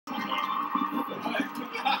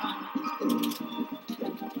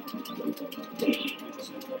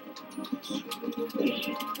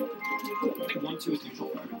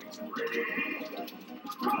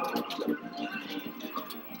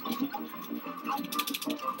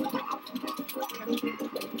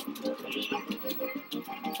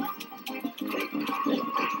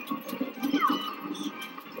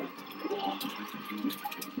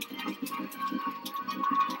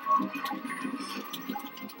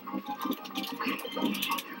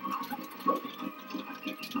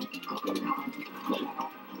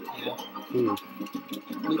Ooh.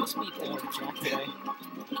 We must beat Jack today.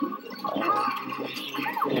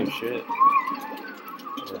 Oh shit.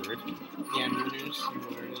 Word. Yeah, Mooners and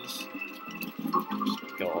Warriors.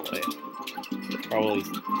 Go all the way. Probably.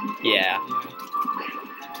 Yeah.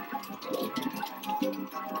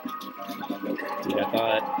 Dude, I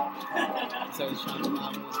thought. So Sean's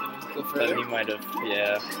mom was going to go But further? he might have,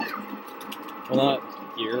 yeah. Well, not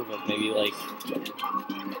here, but maybe like.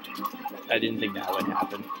 I didn't think that would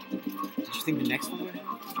happen. Did you think the next one would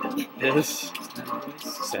happen? Yes.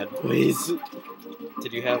 Sad boys.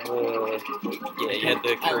 Did you have a? Yeah, you had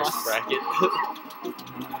the I cursed lost. bracket.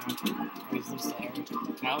 Wisdom Star.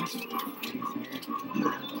 Mouse?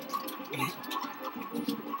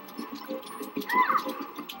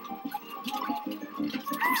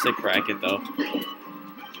 Sick bracket though.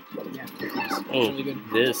 Yeah. Oh, Really good.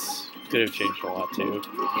 this could have changed a lot too.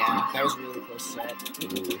 Yeah, that was a really close set.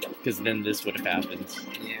 Because then this would have happened,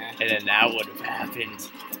 Yeah. and then that would have happened.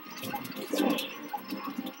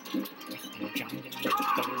 John getting third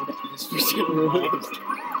on his first round.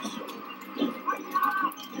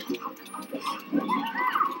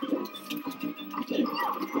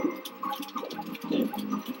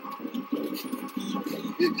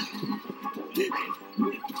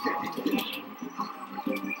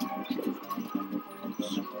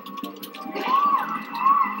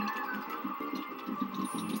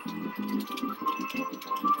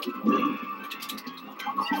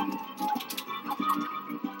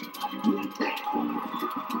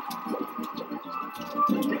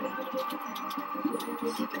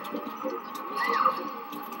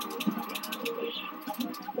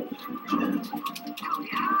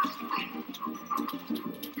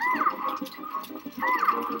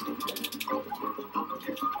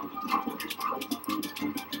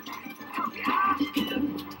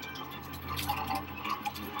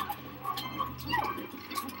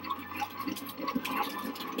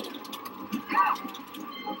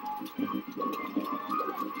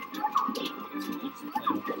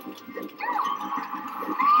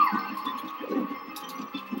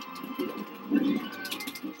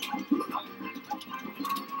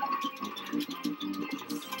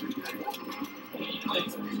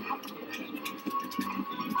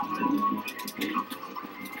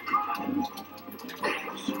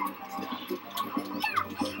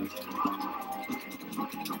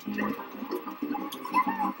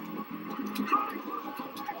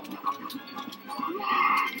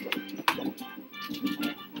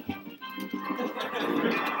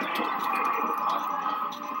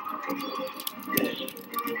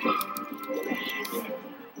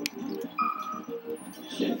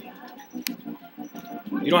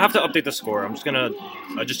 You don't have to update the score. I'm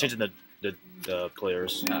just changing the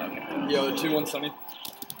players. Yo, 2-1 Sunny.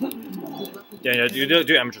 Yeah,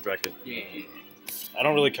 do amateur bracket. Yeah. I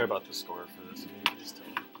don't really care about the score for this.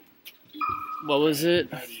 What was it?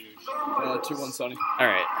 2-1 Sunny. All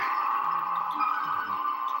right.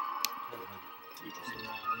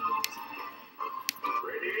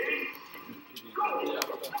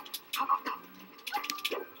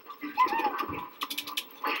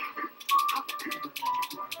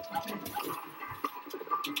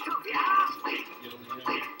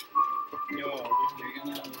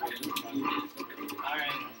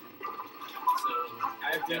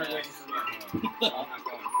 I have dinner waiting for me at home, so I'm not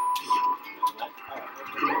going.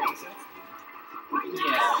 Yeah,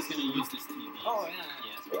 I was gonna use this TV. Oh, yeah.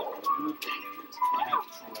 Yeah, it's really cool. I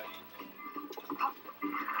have Troy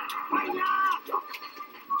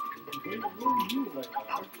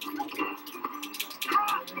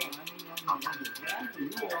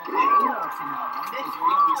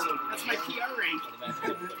That's my PR rank.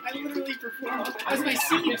 I literally performed. That was my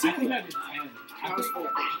senior too. I think I did 10. I was 4.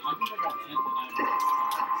 I think I got 10 and I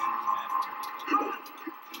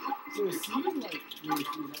so it seemed like you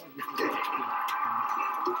were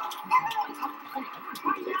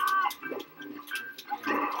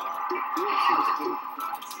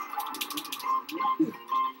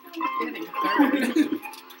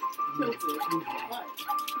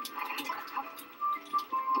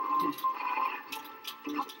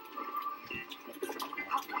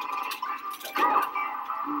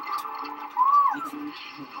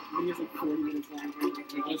It's like 40 minutes long.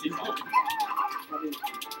 What's he talking Probably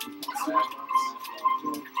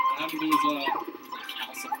What happened to his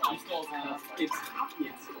calcified? it's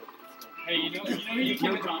Hey, you know you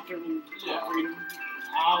can comfortable operate them?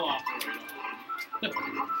 I'll operate them. Check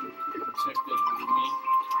the movie.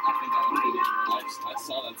 I think I was reading your life. I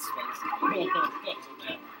saw that spicy.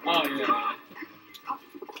 Oh, yeah.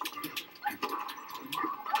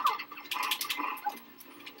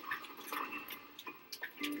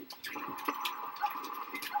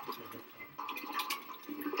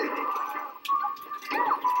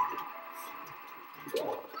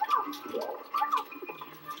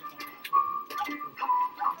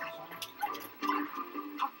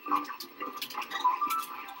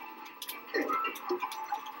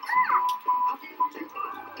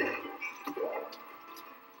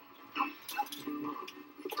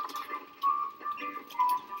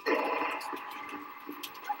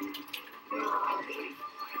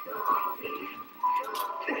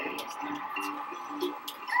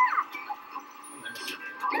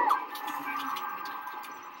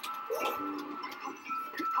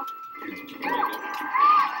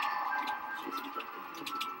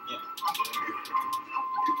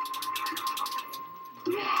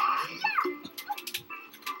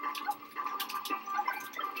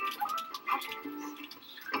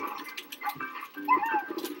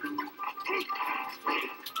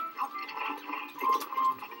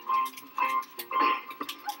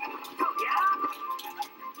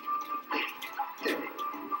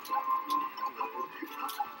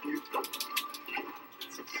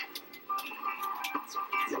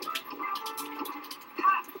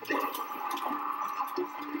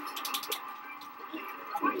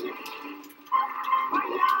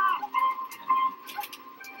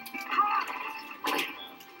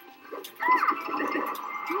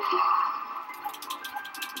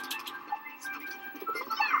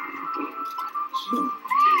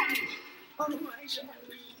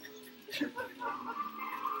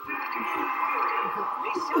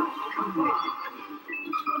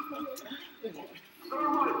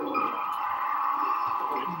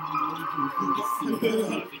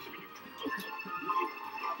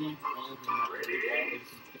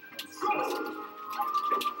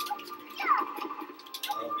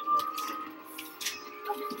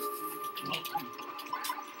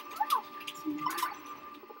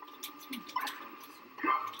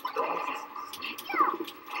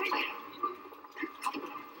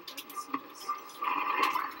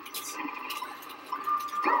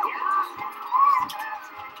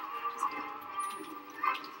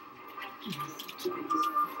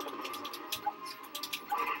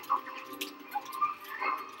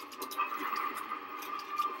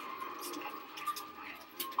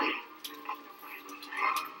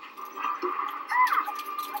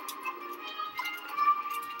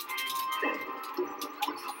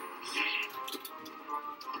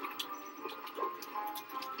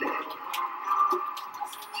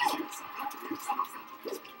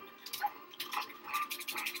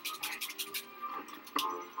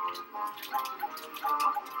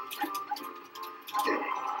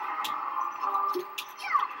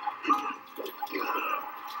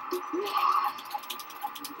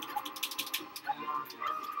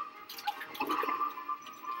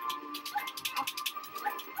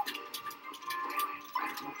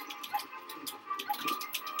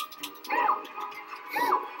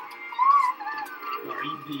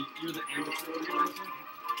 You're the amateur organizer?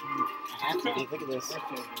 I have to be. Look at this.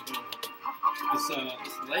 This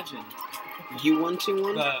legend.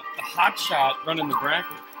 U121? The hot shot running the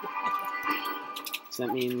bracket. So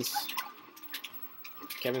that means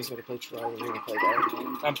Kevin's going to play Troy and we're going to play guard.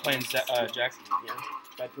 I'm playing Jackson. Yeah.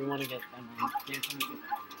 But we want to get them on.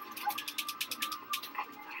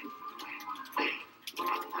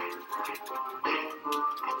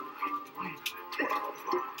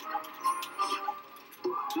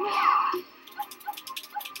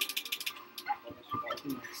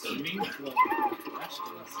 Swimming club.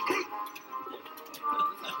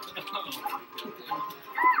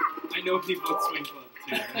 I know people at swing club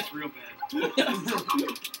too. That's real bad.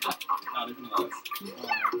 Not even less.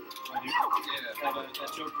 I do. Yeah. That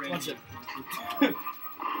joke ran. What's me. it?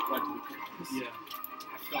 Yeah.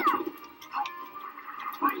 I felt it.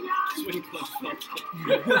 Swing club felt it.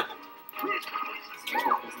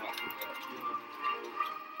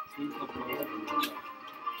 Swing club bro.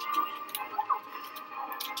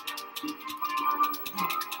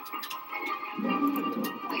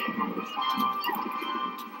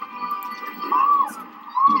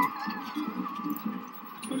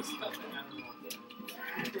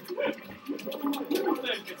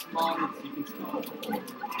 It's modern, so you can stop.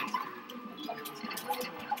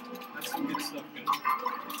 That's some good stuff, guys.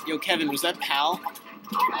 Yo, Kevin, was that Pal?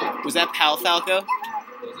 Was that Pal Falco? Was it?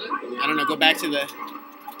 I don't know. Go back to the.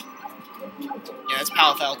 Yeah, that's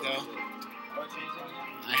Pal Falco.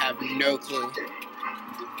 I have no clue.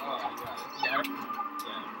 Yeah.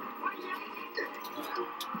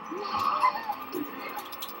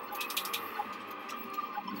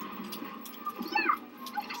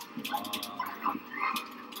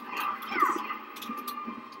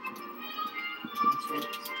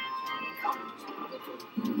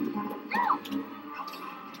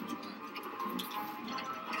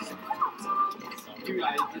 You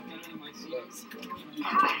guys did that in my seats.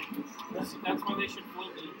 That's why they should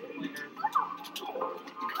float me later.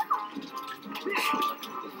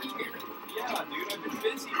 Yeah, dude, I've been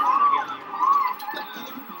busy for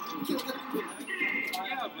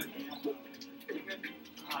yeah, but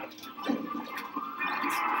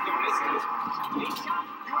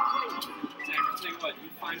Zach, I'll tell you what, you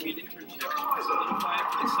find me an internship, solidify it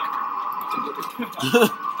for the summer.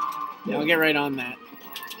 Yeah, I'll get right on that.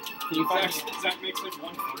 Can you find Zach makes like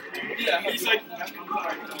one phone. Yeah, He's like,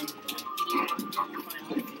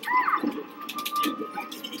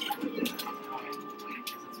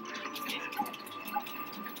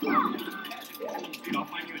 dude, I'll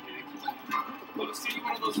find you a day. I'll just see you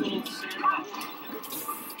one of those little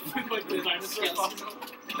like the dinosaur box.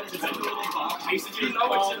 It's like a little box. I used to do it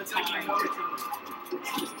all the time. You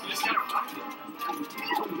just gotta find it.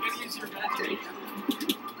 You gotta use your imagination.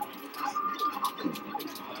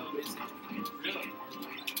 Really?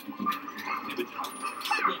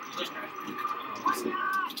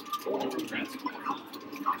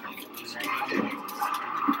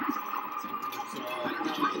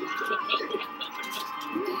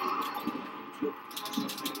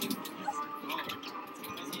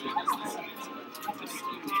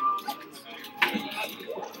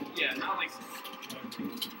 Yeah, not like.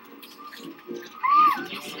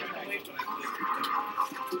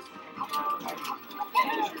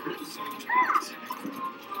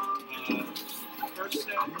 First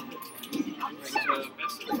set was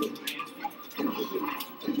best of three.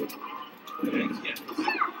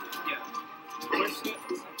 Yeah. First set,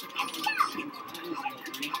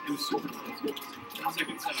 it was super close.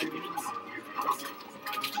 Second set, I beat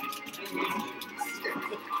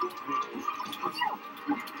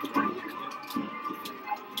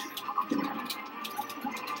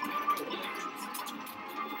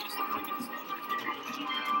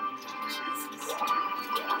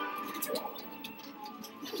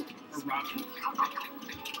or Robin.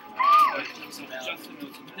 Justin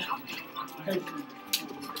knows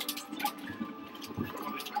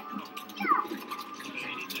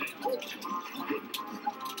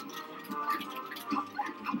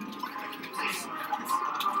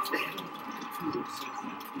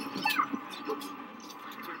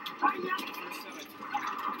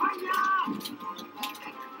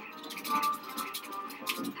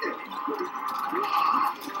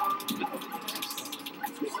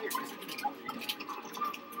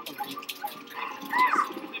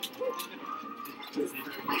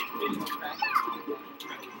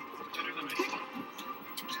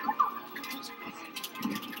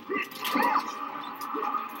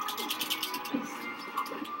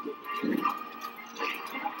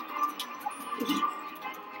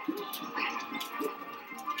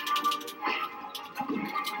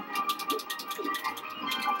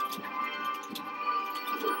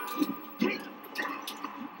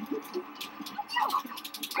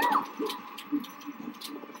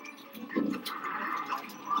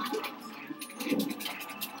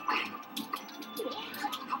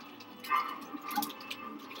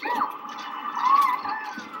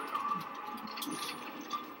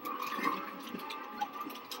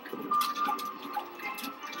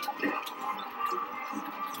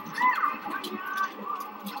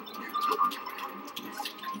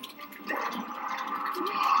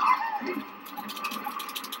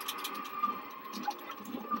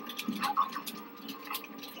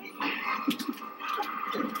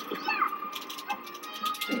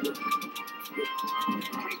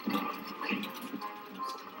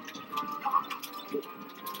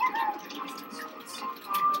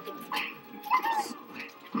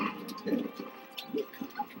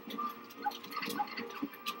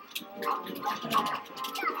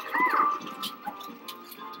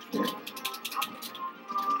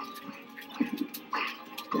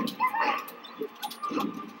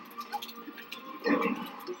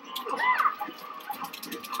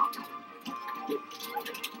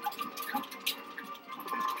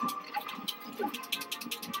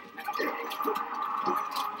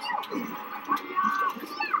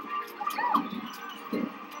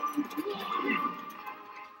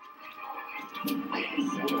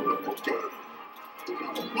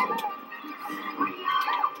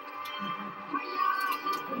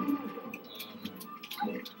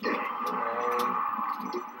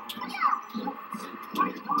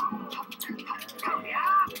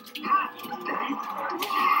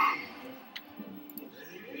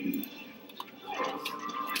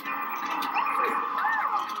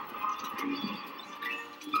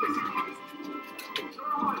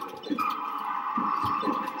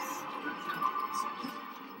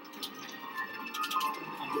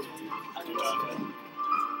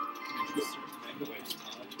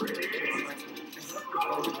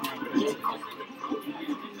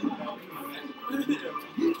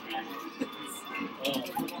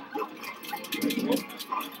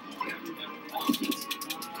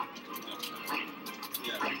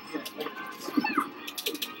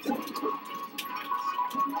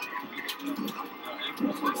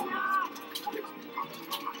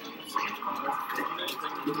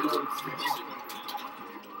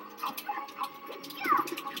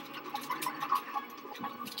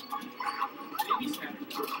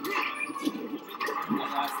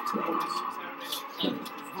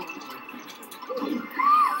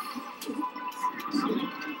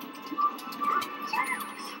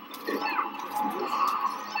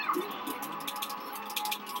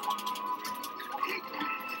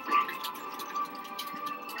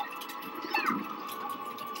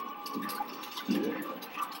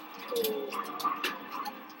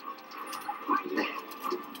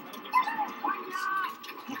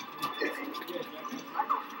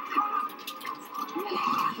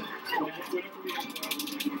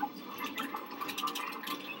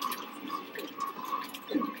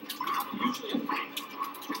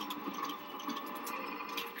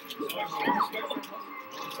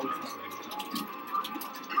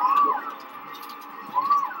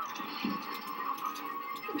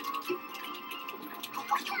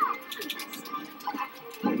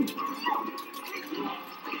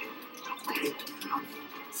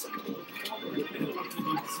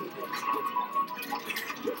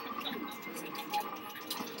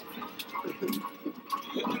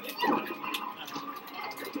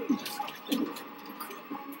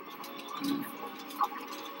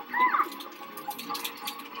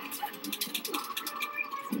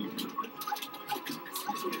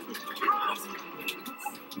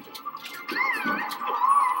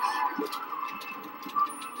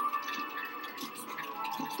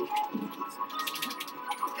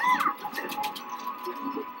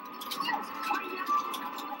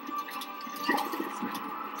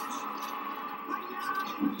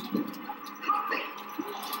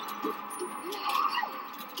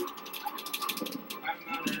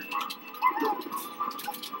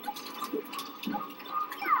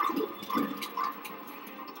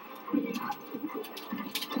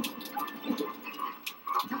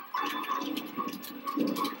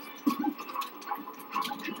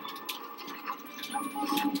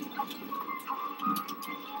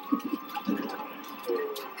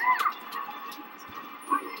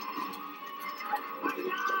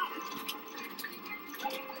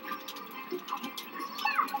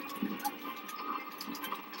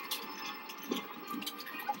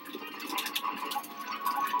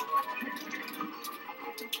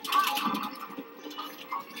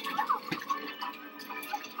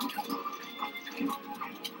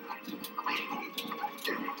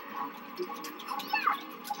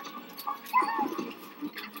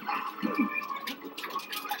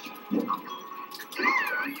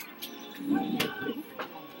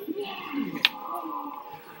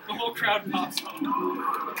The whole crowd pops on.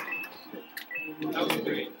 That was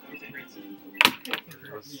great. That was a great scene.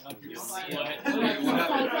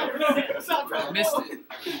 I missed it.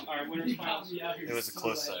 Alright, winner's finals. It was a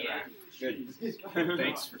close set. Good.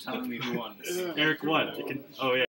 Thanks for telling me who won this. Eric won. You can. Oh yeah.